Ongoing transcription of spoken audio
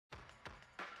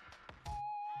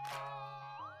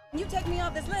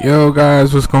Yo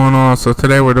guys, what's going on? So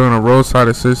today we're doing a roadside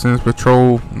assistance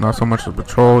patrol. Not so much a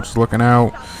patrol, just looking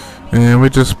out. And we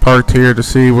just parked here to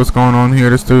see what's going on here.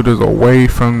 This dude is away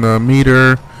from the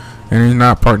meter and he's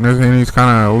not parked and he's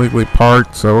kind of illegally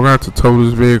parked. So we're going to have to tow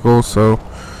this vehicle. So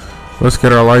let's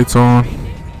get our lights on.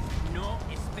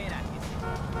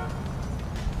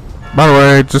 By the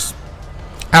way, just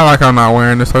act like I'm not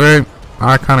wearing this, okay?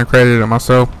 I kind of credited it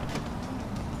myself.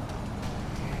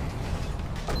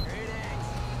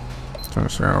 Trying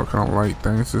to see what kind of light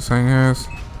things this thing has.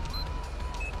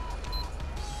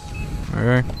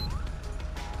 Okay.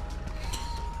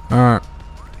 Alright.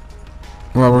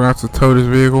 Well, we're going to have to tow this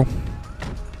vehicle.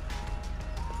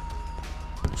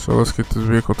 So let's get this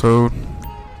vehicle towed.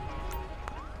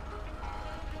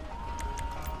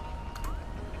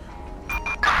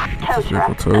 Tow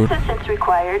truck. Assistance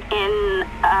required in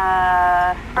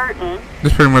Burton.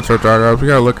 This is pretty much our job, guys. We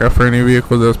gotta look out for any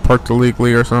vehicles that's parked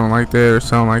illegally or something like that, or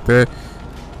something like that.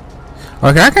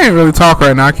 Okay, I can't really talk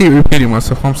right now. I keep repeating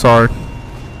myself. I'm sorry.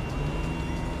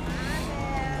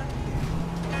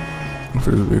 Wait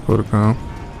for this vehicle to come.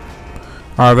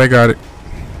 Alright, they got it.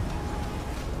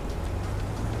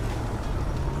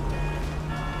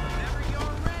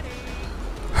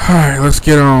 Alright, let's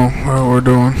get on what we're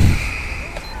doing.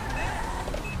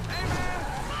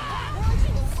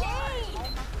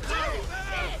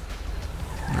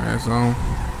 Alright, so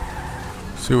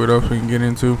see what else we can get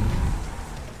into.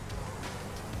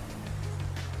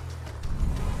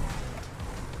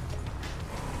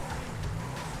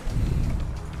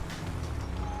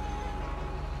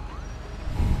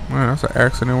 Man, that's an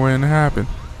accident waiting to happen.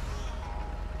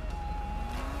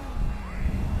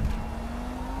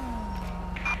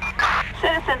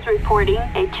 Citizens reporting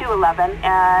a 211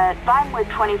 at Vinewood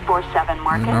 24/7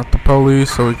 market. Not the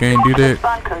police, so we can't do that.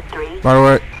 Respond code 3. By the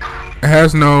way, it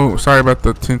has no. Sorry about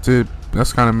the tinted.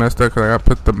 That's kind of messed up because I got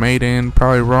put the mate in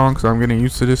probably wrong because I'm getting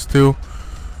used to this too.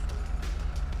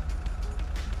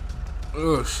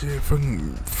 Oh shit!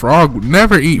 Fucking frog.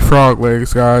 Never eat frog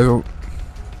legs, guys.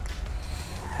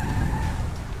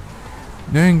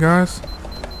 Dang, guys.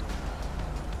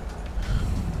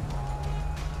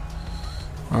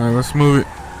 Alright, let's move it.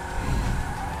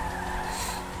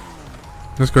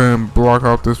 Let's go ahead and block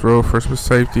out this road for some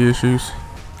safety issues.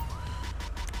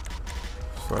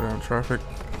 Slow down traffic.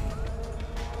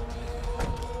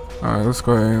 Alright, let's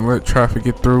go ahead and let traffic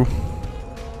get through.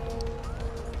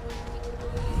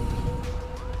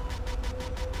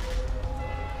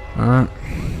 Alright.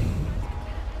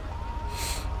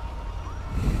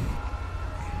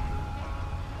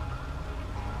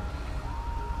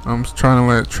 I'm just trying to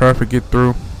let traffic get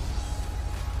through.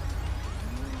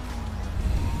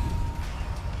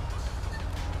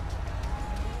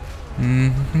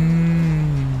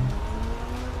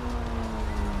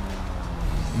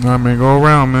 I mean, go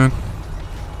around, man.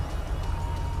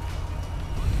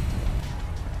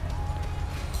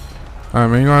 I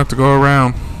mean, you're gonna have to go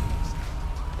around.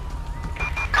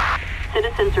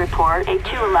 Citizens report a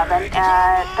 211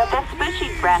 at the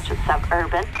Vespucci branch of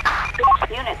Suburban.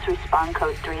 Units respond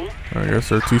code 3. I guess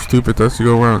they're too stupid to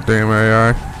go around, damn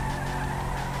AI.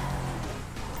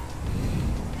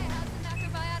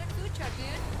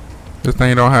 This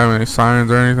thing don't have any signs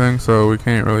or anything, so we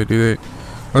can't really do that.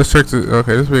 Let's check this.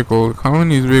 Okay, this vehicle. How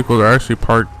many of these vehicles are actually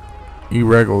parked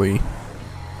irregularly?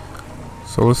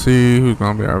 So let's see who's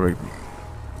gonna be our victim.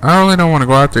 I really don't want to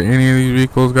go after any of these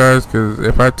vehicles, guys, because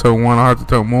if I tow one, I'll have to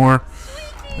tow more,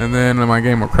 and then my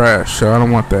game will crash. So I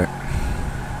don't want that.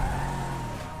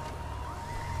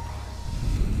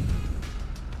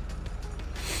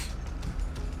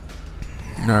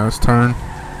 Now let's turn.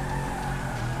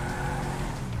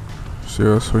 See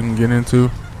what else we can get into.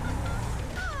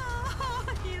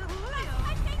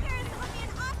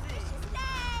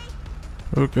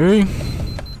 Okay.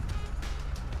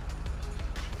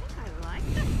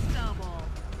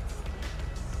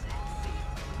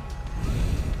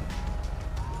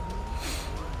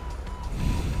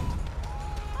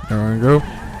 There we go.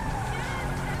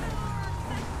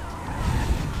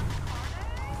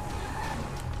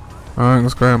 Alright,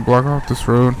 let's go ahead and block off this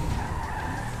road.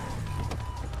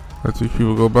 Let these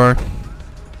people go by.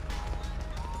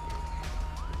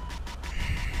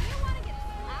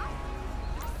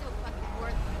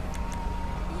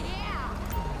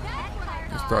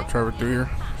 Let's stop traffic through here.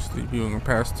 So these people can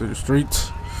pass through the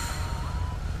streets.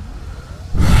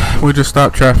 We just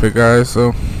stopped traffic, guys,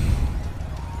 so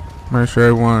make sure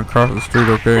everyone across the street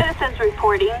okay. Citizens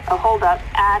reporting a holdup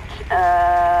at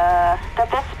the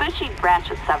Vespucci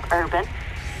branch of Suburban.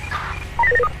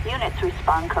 Units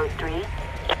respond code 3.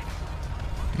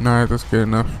 Alright, that's good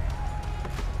enough.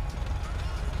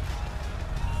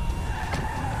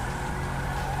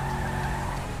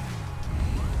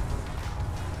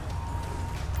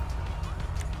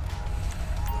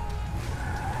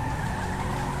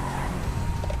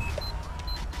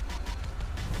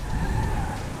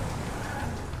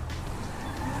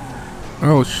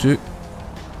 Oh shit.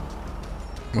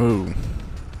 Ooh.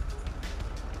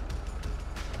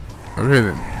 Okay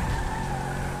then.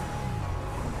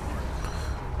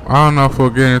 I don't know if we'll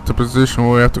get into a position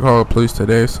where we have to call the police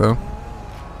today, so.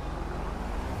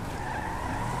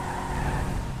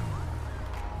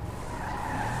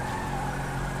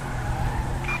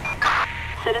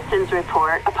 Citizens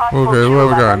report a possible Okay, well,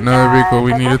 we got another vehicle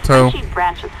we need to tow.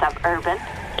 Branch of suburban.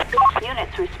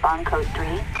 Units respond code 3.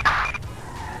 That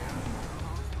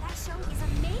show is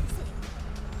amazing.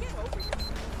 Get over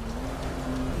yourself.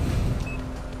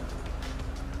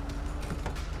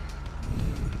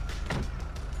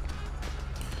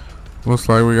 Looks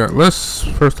like we got,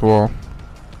 first of all,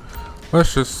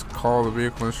 let's just call the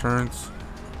vehicle insurance.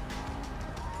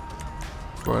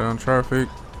 Slow down traffic.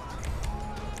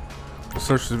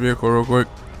 Search this vehicle real quick.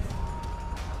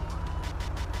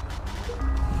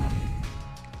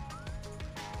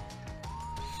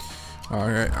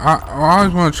 Okay, I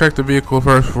always want to check the vehicle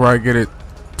first before I get it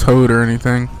towed or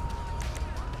anything.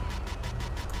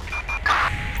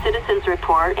 Citizens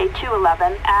report a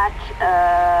 211 at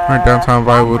We're in downtown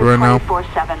Vinewood right now.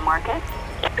 47 Market.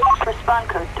 Respond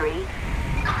code 3.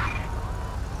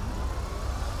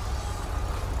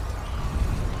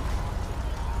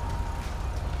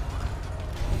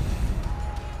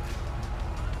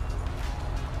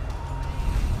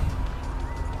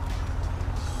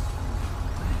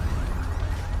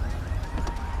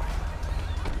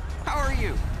 How are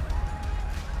you?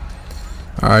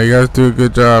 You guys do a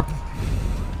good job.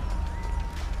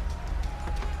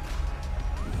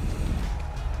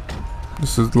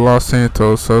 This is Los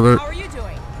Santos, so they're. How are you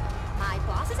doing? My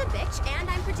boss is a bitch, and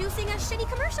I'm producing a shitty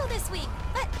commercial this week.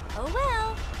 But oh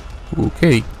well.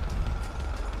 Okay.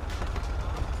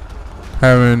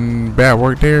 Having bad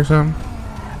work day or something?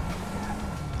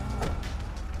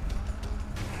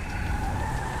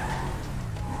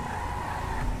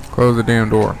 Close the damn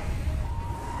door.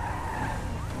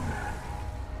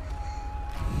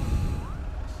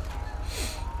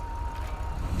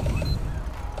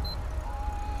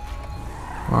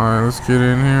 Alright, let's get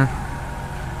in here.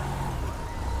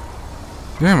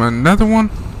 Damn, another one?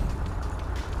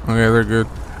 Okay, they're good.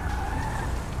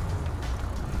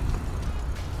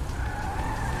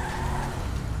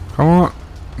 Come on.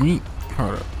 Meet.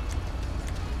 Hold up.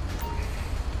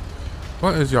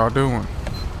 What is y'all doing?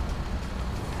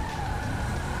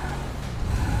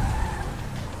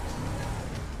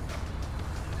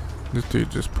 This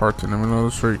dude just parked in the middle of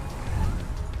the street.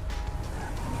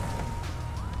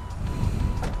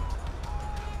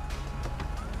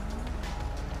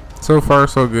 So far,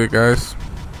 so good, guys.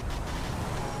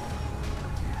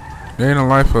 It ain't a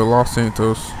life of Los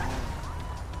Santos.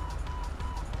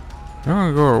 Y'all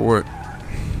gonna go or what?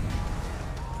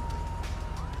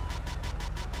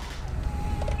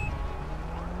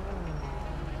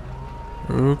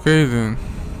 Okay then.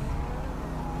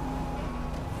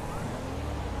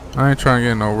 I ain't trying to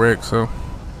get no wreck, so.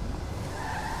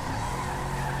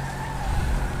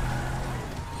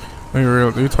 Be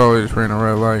real, you totally just ran a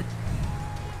red light.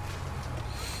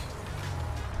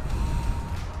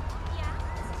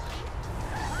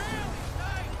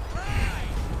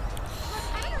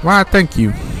 Why, thank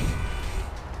you.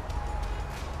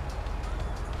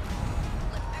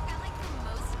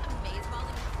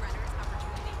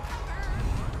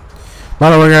 By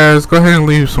the way, guys, go ahead and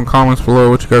leave some comments below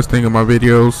what you guys think of my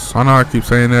videos. I know I keep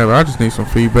saying that, but I just need some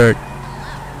feedback.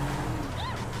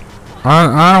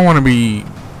 I don't want to be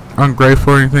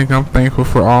ungrateful or anything. I'm thankful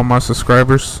for all my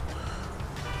subscribers.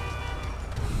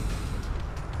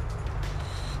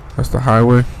 That's the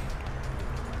highway.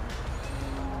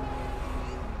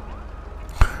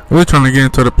 I'm really trying to get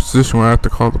into the position where I have to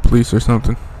call the police or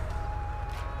something.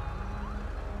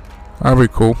 That'd be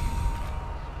cool.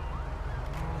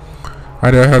 I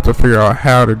have to figure out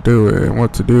how to do it and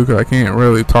what to do, because I can't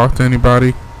really talk to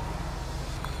anybody.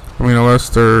 I mean, unless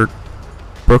they're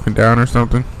broken down or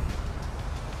something.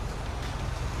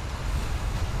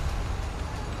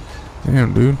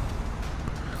 Damn, dude.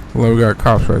 Well, we got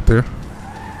cops right there.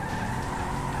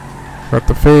 Got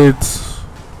the feds.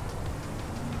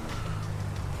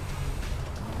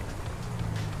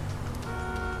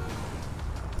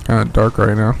 Kind of dark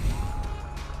right now.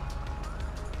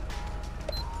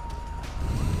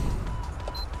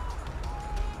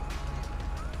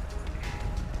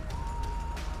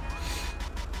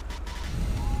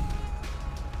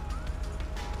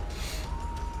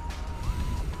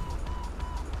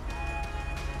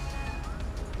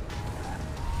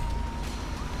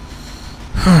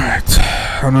 Alright,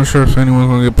 I'm not sure if anyone's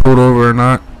gonna get pulled over or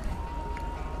not.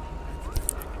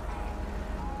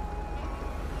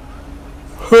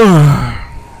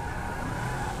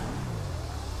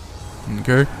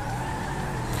 Okay.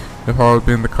 If I was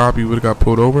being the cop, you would have got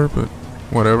pulled over, but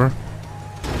whatever.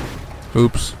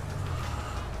 Oops.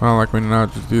 I don't like when you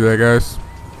not just do that, guys.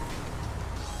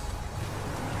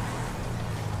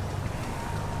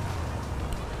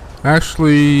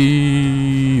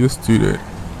 Actually, let's do that.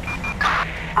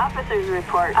 Officers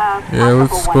report. Yeah,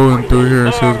 let's go in through here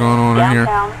and see what's going on in here.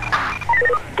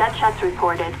 Gunshots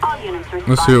reported. All units respond.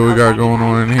 Let's see what we got going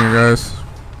on in here, guys.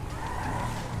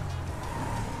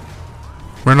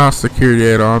 We're not security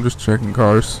at all. I'm just checking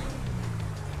cars.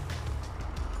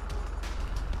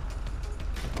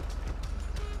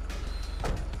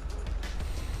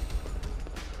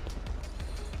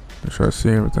 Make sure I see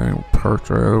everything parked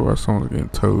right, otherwise someone's getting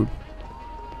towed.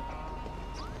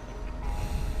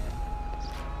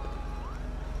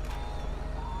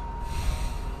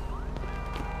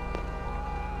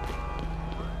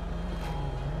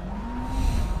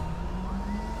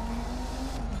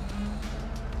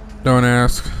 Don't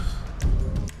ask.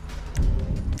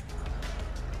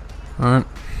 Alright.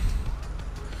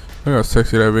 Look how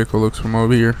sexy that vehicle looks from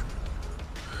over here.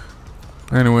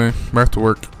 Anyway, back to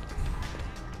work.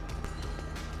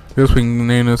 Guess we can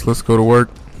name this Let's Go to Work.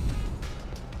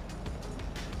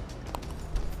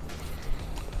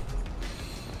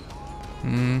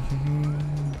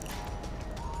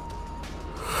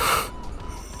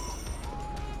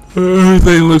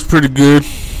 Everything looks pretty good.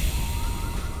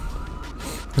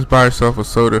 Let's buy yourself a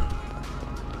soda.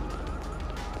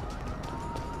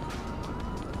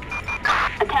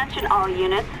 Attention all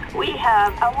units. We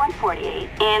have a 148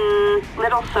 in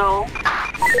Little Seoul.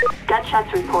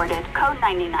 Gunshots reported. Code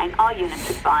 99. All units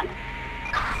respond.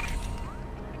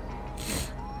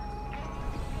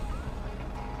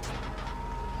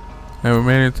 And we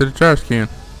made it to the trash can.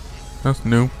 That's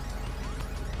new.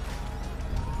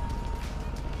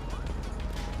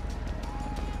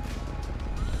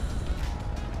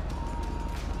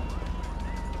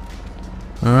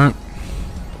 Alright.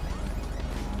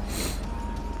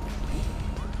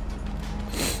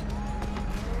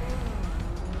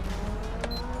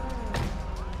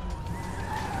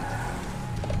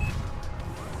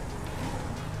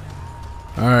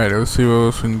 Alright, let's see what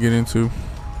else we can get into.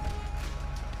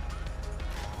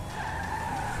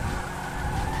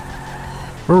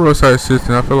 We're roadside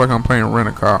assistant. I feel like I'm playing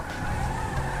Rent-A-Cop.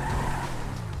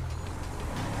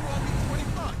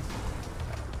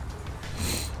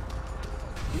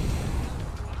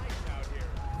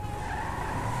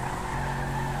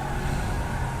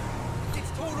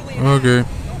 Okay.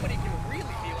 Nobody can really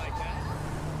be like that.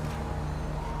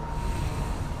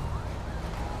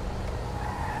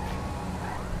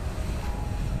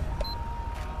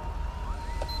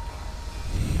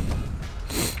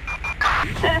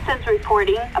 Citizens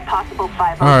reporting a possible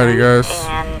 5 Alrighty, guys.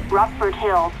 in Rockford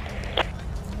Hills.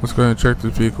 Let's go ahead and check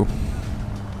this vehicle.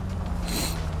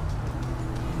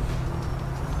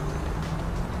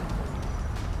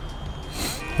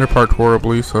 They're parked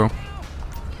horribly, so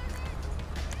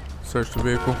search the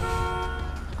vehicle.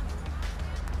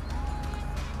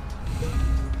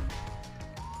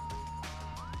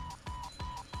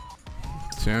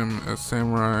 A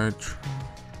samurai.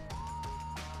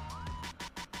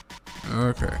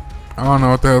 Okay. I don't know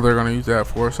what the hell they're gonna use that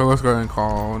for, so let's go ahead and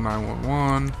call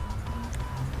 911.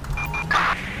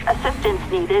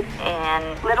 Assistance needed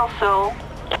in Little Seoul.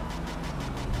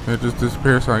 It just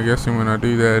disappears, so I'm guessing when I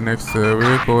do that next to the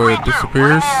vehicle, it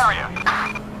disappears.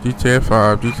 GTA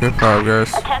 5,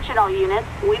 guys. Attention all units.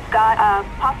 We've got a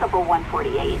possible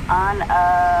 148 on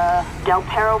Del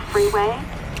Perro Freeway.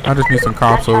 I just need some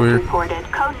cops over here. Reported.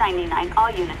 Code 99.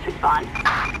 All units respond.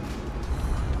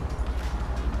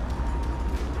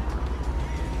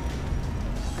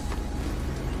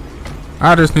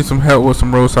 I just need some help with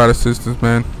some roadside assistance,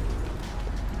 man.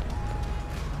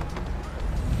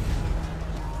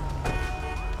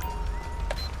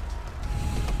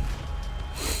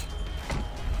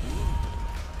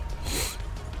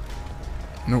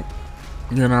 Nope.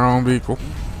 Get our own vehicle.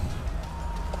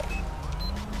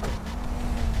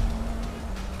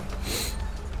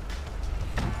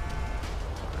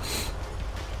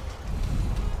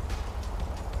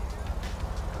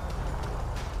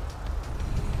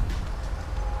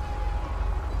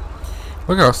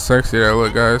 Look how sexy that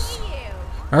look, guys.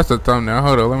 That's the thumbnail.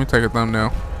 Hold on, let me take a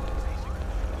thumbnail.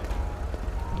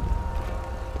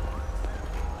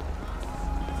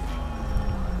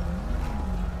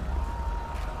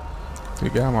 You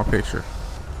got my picture.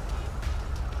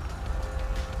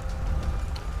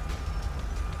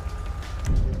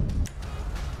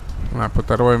 I'm gonna put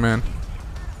that away, man.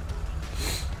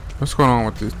 What's going on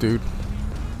with this dude?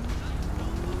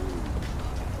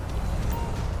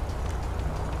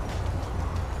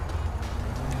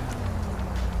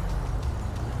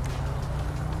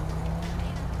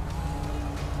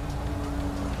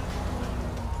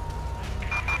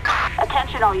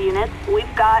 Attention all units,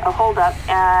 we've got a holdup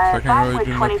at I can't really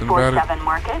do nothing about it. 5.24/7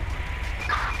 Market.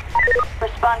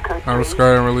 Respond code 3. I was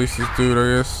trying to release this dude,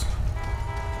 I guess.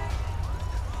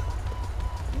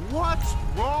 What's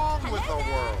wrong with the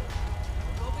world?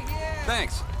 Over here.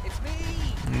 Thanks. It's me.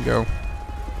 There you go.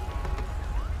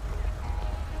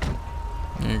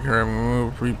 You grab him a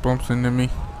move before he bumps into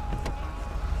me.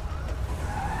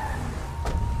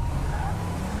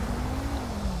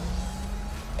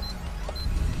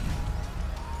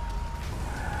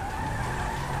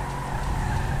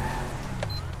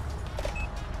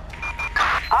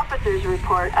 Officers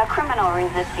report a criminal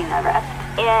resisting arrest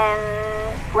in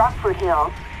Rockford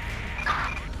Hills.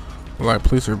 Like,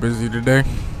 police are busy today.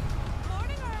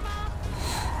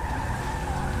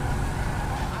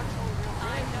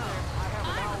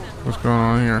 What's going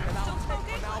on here?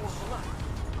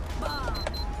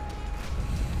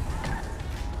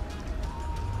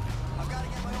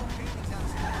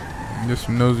 Just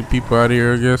some nosy people out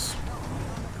here, I guess.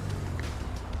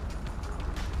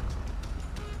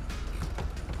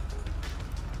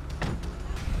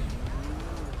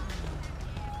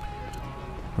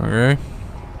 Okay.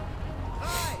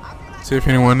 See if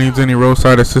anyone needs any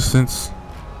roadside assistance.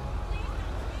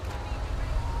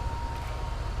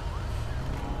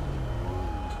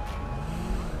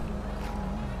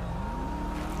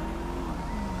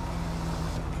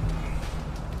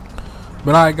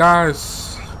 But alright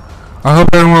guys, I hope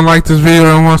everyone liked this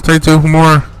video and wants to stay tuned for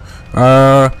more.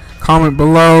 Comment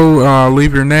below,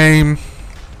 leave your name.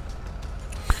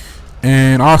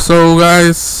 And also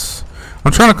guys,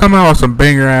 I'm trying to come out with some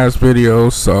banger ass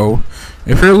videos, so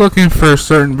if you're looking for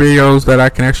certain videos that I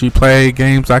can actually play,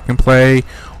 games I can play,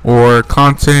 or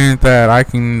content that I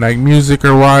can, like music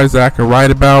or wise, that I can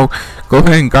write about, go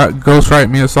ahead and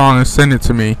ghostwrite me a song and send it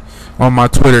to me on my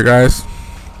Twitter guys.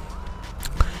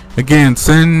 Again,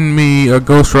 send me a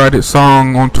ghostwritten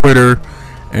song on Twitter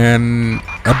and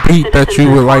a beat that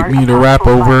you would like me to rap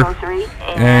over,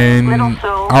 and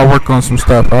I'll work on some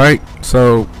stuff, alright?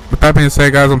 So, with that being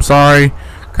said guys, I'm sorry,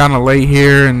 kind of late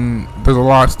here and there's a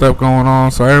lot of stuff going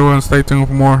on, so everyone stay tuned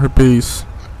for more. Peace.